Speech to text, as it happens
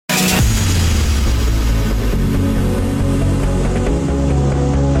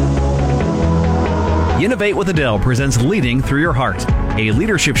Innovate with Adele presents Leading Through Your Heart, a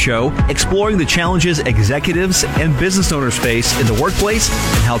leadership show exploring the challenges executives and business owners face in the workplace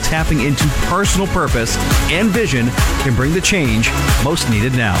and how tapping into personal purpose and vision can bring the change most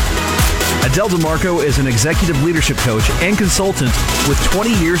needed now. Adele DeMarco is an executive leadership coach and consultant with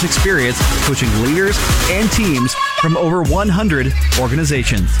 20 years experience coaching leaders and teams from over 100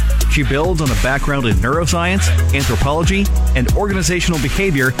 organizations. She builds on a background in neuroscience, anthropology, and organizational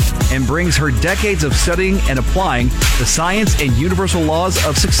behavior and brings her decades of studying and applying the science and universal laws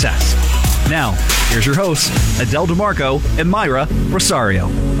of success. Now, here's your hosts, Adele DeMarco and Myra Rosario.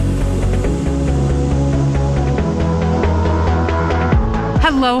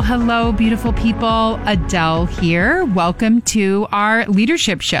 Hello, beautiful people. Adele here. Welcome to our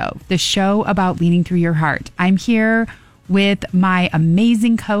leadership show, the show about leading through your heart. I'm here with my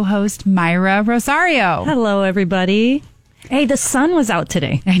amazing co-host, Myra Rosario. Hello, everybody. Hey, the sun was out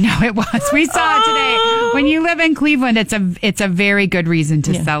today. I know it was. We saw it today. When you live in Cleveland, it's a very good reason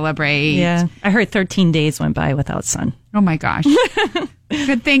to celebrate. Yeah, I heard 13 days went by without sun. Oh my gosh.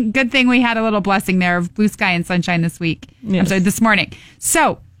 Good thing we had a little blessing there of blue sky and sunshine this week. Yes. I'm sorry, this morning.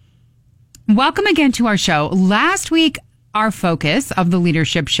 So, welcome again to our show. Last week, our focus of the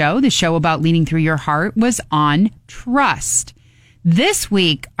leadership show, the show about leading through your heart, was on trust. This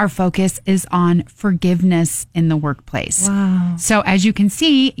week, our focus is on forgiveness in the workplace. Wow. So, as you can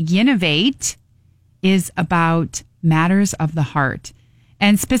see, Innovate is about matters of the heart.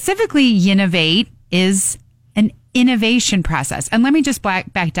 And specifically, Innovate is an innovation process. And let me just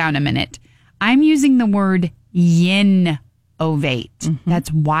back down a minute. I'm using the word Yin-Ovate. That's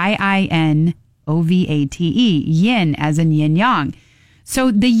Yinovate. Yin as in yin yang.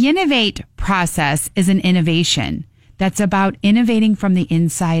 So the Innovate process is an innovation that's about innovating from the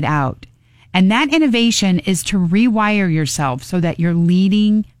inside out. And that innovation is to rewire yourself so that you're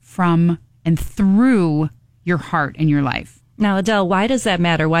leading from and through your heart in your life. Now, Adele, why does that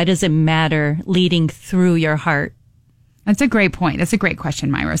matter? Why does it matter leading through your heart? That's a great point. That's a great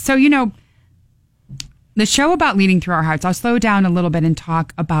question, Myra. So, the show about leading through our hearts, I'll slow down a little bit and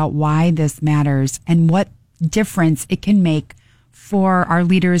talk about why this matters and what difference it can make for our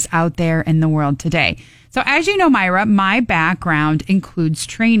leaders out there in the world today. So as you know, Myra, my background includes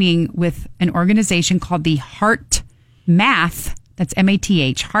training with an organization called the Heart Math, that's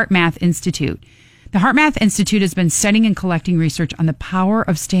M-A-T-H, Heart Math Institute. The Heart Math Institute has been studying and collecting research on the power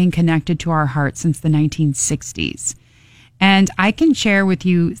of staying connected to our heart since the 1960s. And I can share with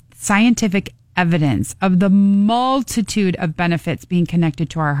you scientific evidence of the multitude of benefits being connected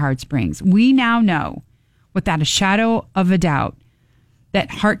to our hearts brings. We now know, without a shadow of a doubt, that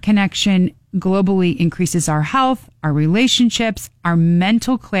heart connection globally increases our health, our relationships, our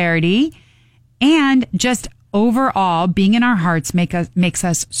mental clarity, and just overall being in our hearts makes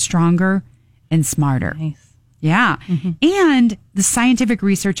us stronger and smarter. Nice. Yeah. Mm-hmm. And the scientific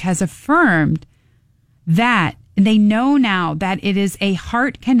research has affirmed that they know now that it is a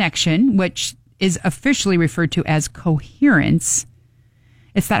heart connection, which is officially referred to as coherence.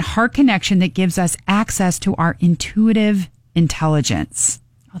 It's that heart connection that gives us access to our intuitive intelligence.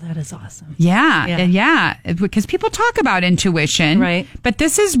 Oh, that is awesome. Yeah. Because people talk about intuition, right? But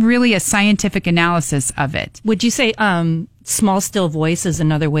this is really a scientific analysis of it. Would you say small, still voice is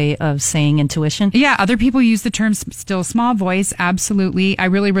another way of saying intuition? Yeah, other people use the term still small voice. Absolutely. I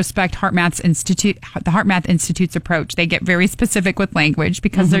really respect the Heart Math Institute's approach. They get very specific with language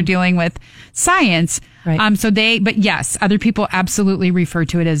because they're dealing with science. Right. But yes, other people absolutely refer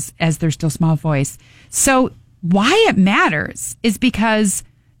to it as their still small voice. So why it matters is because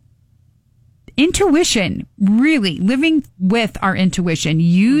intuition, really living with our intuition,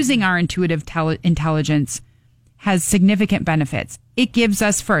 using our intuitive intelligence has significant benefits. It gives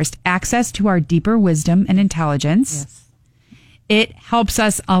us first access to our deeper wisdom and intelligence. Yes. It helps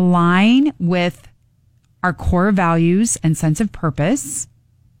us align with our core values and sense of purpose.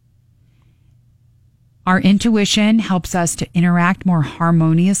 Our intuition helps us to interact more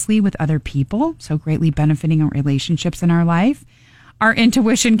harmoniously with other people, so greatly benefiting our relationships in our life. Our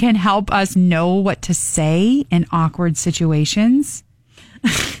intuition can help us know what to say in awkward situations.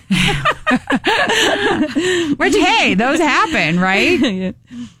 Which, hey, those happen, right? Yeah.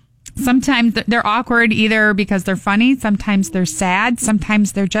 Sometimes they're awkward either because they're funny, sometimes they're sad,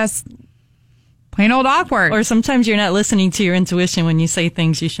 sometimes they're just Plain old awkward. Or sometimes you're not listening to your intuition when you say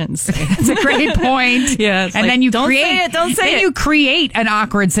things you shouldn't say. That's a great point. Yeah, it's and like, then you don't create say it, don't say then it. you create an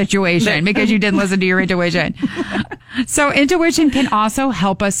awkward situation because you didn't listen to your intuition. So intuition can also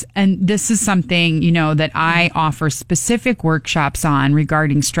help us, and this is something, that I offer specific workshops on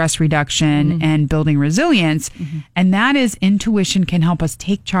regarding stress reduction and building resilience. And that is, intuition can help us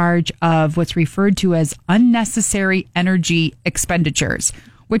take charge of what's referred to as unnecessary energy expenditures,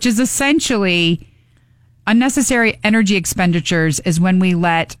 which is essentially unnecessary energy expenditures is when we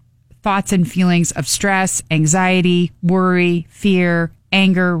let thoughts and feelings of stress, anxiety, worry, fear,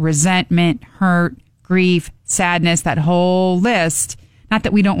 anger, resentment, hurt, grief, sadness, that whole list. Not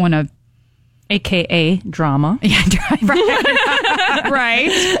that we don't want to. AKA drama. Yeah, right.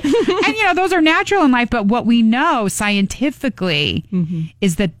 Right. And, those are natural in life. But what we know scientifically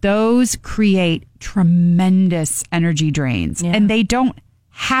is that those create tremendous energy drains. Yeah. And they don't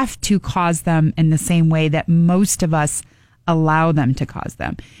have to cause them in the same way that most of us allow them to cause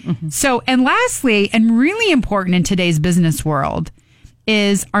them. So, and lastly, and really important in today's business world,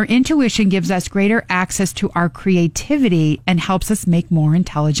 is our intuition gives us greater access to our creativity and helps us make more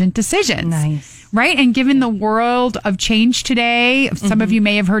intelligent decisions. Nice. Right? And given the world of change today, some of you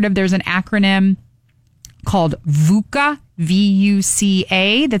may have heard of, there's an acronym called VUCA,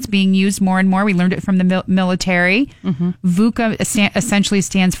 VUCA, that's being used more and more. We learned it from the military. VUCA essentially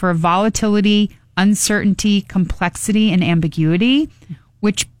stands for volatility, uncertainty, complexity, and ambiguity,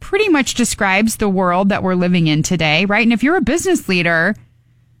 which pretty much describes the world that we're living in today, right? And if you're a business leader,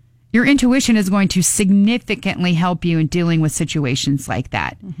 your intuition is going to significantly help you in dealing with situations like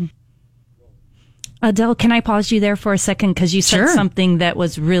that. Adele, can I pause you there for a second? Because you said something that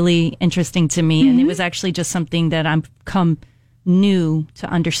was really interesting to me, and it was actually just something that I've come new to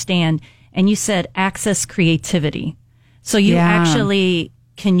understand. And you said access creativity. So you actually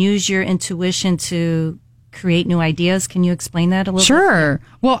can use your intuition to create new ideas. Can you explain that a little bit? Sure.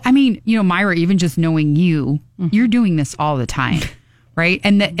 Well, I mean, Myra, even just knowing you're doing this all the time, right?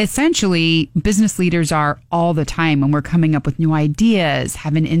 And essentially, business leaders are all the time when we're coming up with new ideas,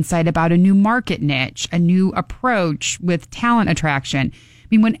 have an insight about a new market niche, a new approach with talent attraction. I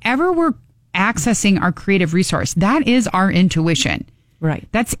mean, whenever we're accessing our creative resource, that is our intuition. Right.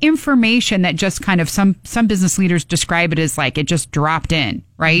 That's information that just kind of some business leaders describe it as like it just dropped in,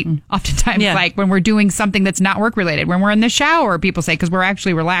 right? Oftentimes, like when we're doing something that's not work related, when we're in the shower, people say, because we're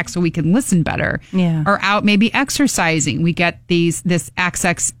actually relaxed so we can listen better. Yeah. Or out maybe exercising, we get this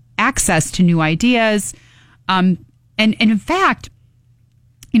access to new ideas. And in fact,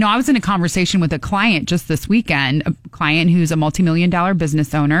 I was in a conversation with a client just this weekend, a client who's a multi-million-dollar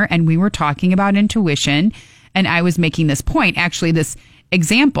business owner, and we were talking about intuition. And I was making this point, actually, this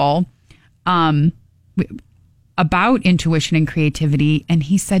example about intuition and creativity. And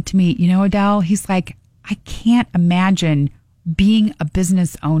he said to me, Adele, he's like, I can't imagine being a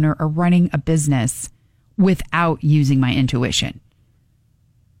business owner or running a business without using my intuition.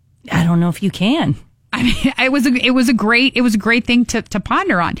 I don't know if you can. I mean, it was a great thing to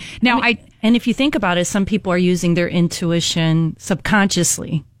ponder on. Now, and if you think about it, some people are using their intuition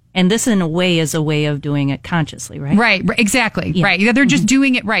subconsciously. And this, in a way, is a way of doing it consciously, right? Right, exactly. Yeah. Right. Yeah, they're just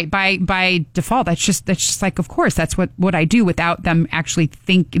doing it right by default. That's just like, of course, that's what I do without them actually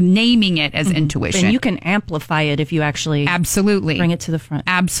naming it as intuition. And you can amplify it if you actually absolutely bring it to the front.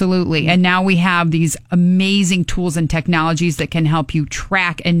 Absolutely. And now we have these amazing tools and technologies that can help you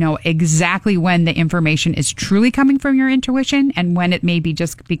track and know exactly when the information is truly coming from your intuition and when it may be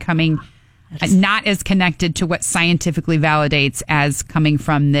just becoming not as connected to what scientifically validates as coming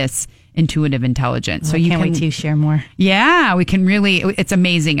from this intuitive intelligence. So you can't wait to share more. Yeah, we can really, it's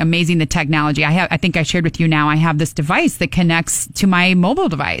amazing the technology. I think I shared with you now, I have this device that connects to my mobile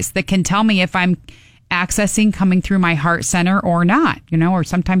device that can tell me if I'm accessing coming through my heart center or not, or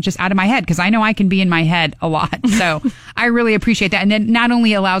sometimes just out of my head, because I know I can be in my head a lot. So I really appreciate that. And it not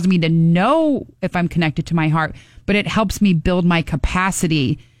only allows me to know if I'm connected to my heart, but it helps me build my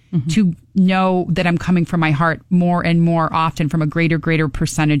capacity to know that I'm coming from my heart more and more often from a greater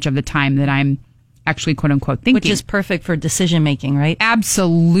percentage of the time that I'm actually, quote unquote, thinking. Which is perfect for decision making, right?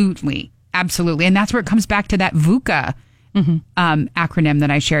 Absolutely. And that's where it comes back to that VUCA acronym that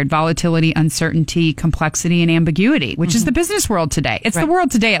I shared: volatility, uncertainty, complexity, and ambiguity, which is the business world today. It's the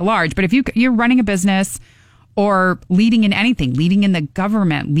world today at large. But if you're running a business or leading in anything, leading in the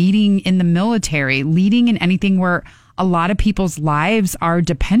government, leading in the military, leading in anything where a lot of people's lives are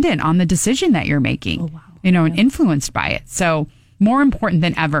dependent on the decision that you're making, and influenced by it. So more important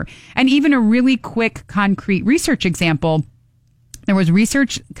than ever. And even a really quick, concrete research example, there was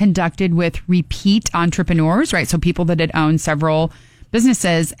research conducted with repeat entrepreneurs, right? So people that had owned several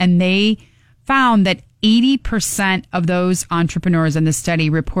businesses, and they found that 80% of those entrepreneurs in the study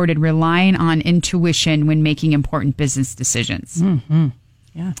reported relying on intuition when making important business decisions. Mm-hmm.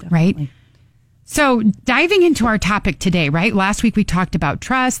 Yeah, definitely. Right? So diving into our topic today, right? Last week we talked about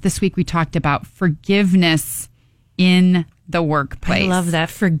trust. This week we talked about forgiveness in the workplace. I love that.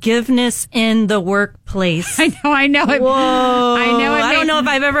 Forgiveness in the workplace. I know. Whoa. I don't know if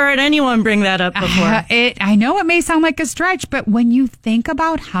I've ever heard anyone bring that up before. I know it may sound like a stretch, but when you think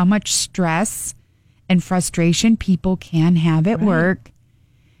about how much stress and frustration people can have at work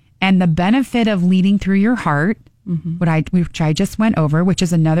and the benefit of leading through your heart, which I just went over, which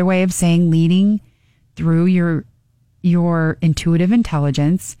is another way of saying leading through your intuitive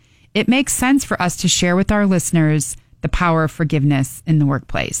intelligence, it makes sense for us to share with our listeners the power of forgiveness in the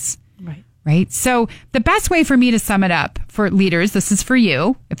workplace. Right? So the best way for me to sum it up for leaders, this is for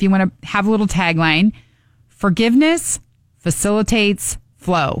you, if you want to have a little tagline, forgiveness facilitates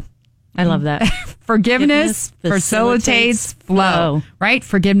flow. I love that. Forgiveness facilitates flow. Right?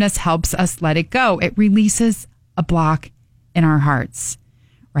 Forgiveness helps us let it go. It releases a block in our hearts.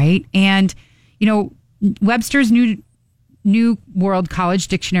 Right? And, Webster's New World College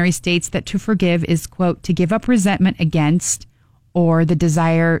Dictionary states that to forgive is, quote, to give up resentment against or the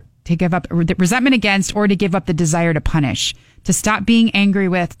desire to give up resentment against or to give up the desire to punish, to stop being angry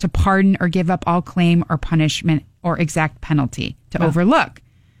with, to pardon or give up all claim or punishment or exact penalty, to overlook.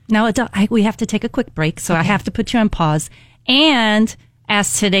 Now, we have to take a quick break, so I have to put you on pause and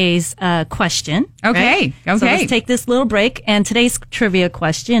ask today's question. Okay. Right? So let's take this little break. And today's trivia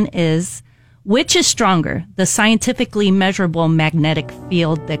question is, which is stronger, the scientifically measurable magnetic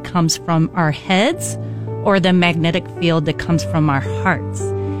field that comes from our heads or the magnetic field that comes from our hearts?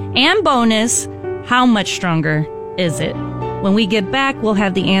 And bonus, how much stronger is it? When we get back, we'll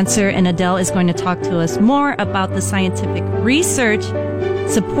have the answer, and Adele is going to talk to us more about the scientific research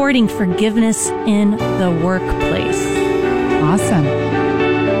supporting forgiveness in the workplace. Awesome.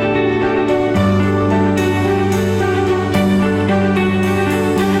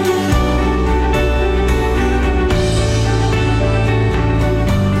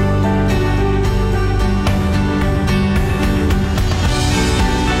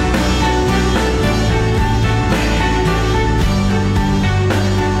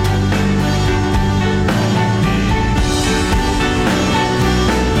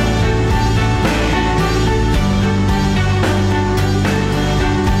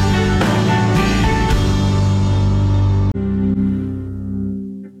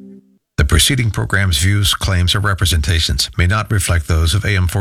 The preceding program's views, claims, or representations may not reflect those of AM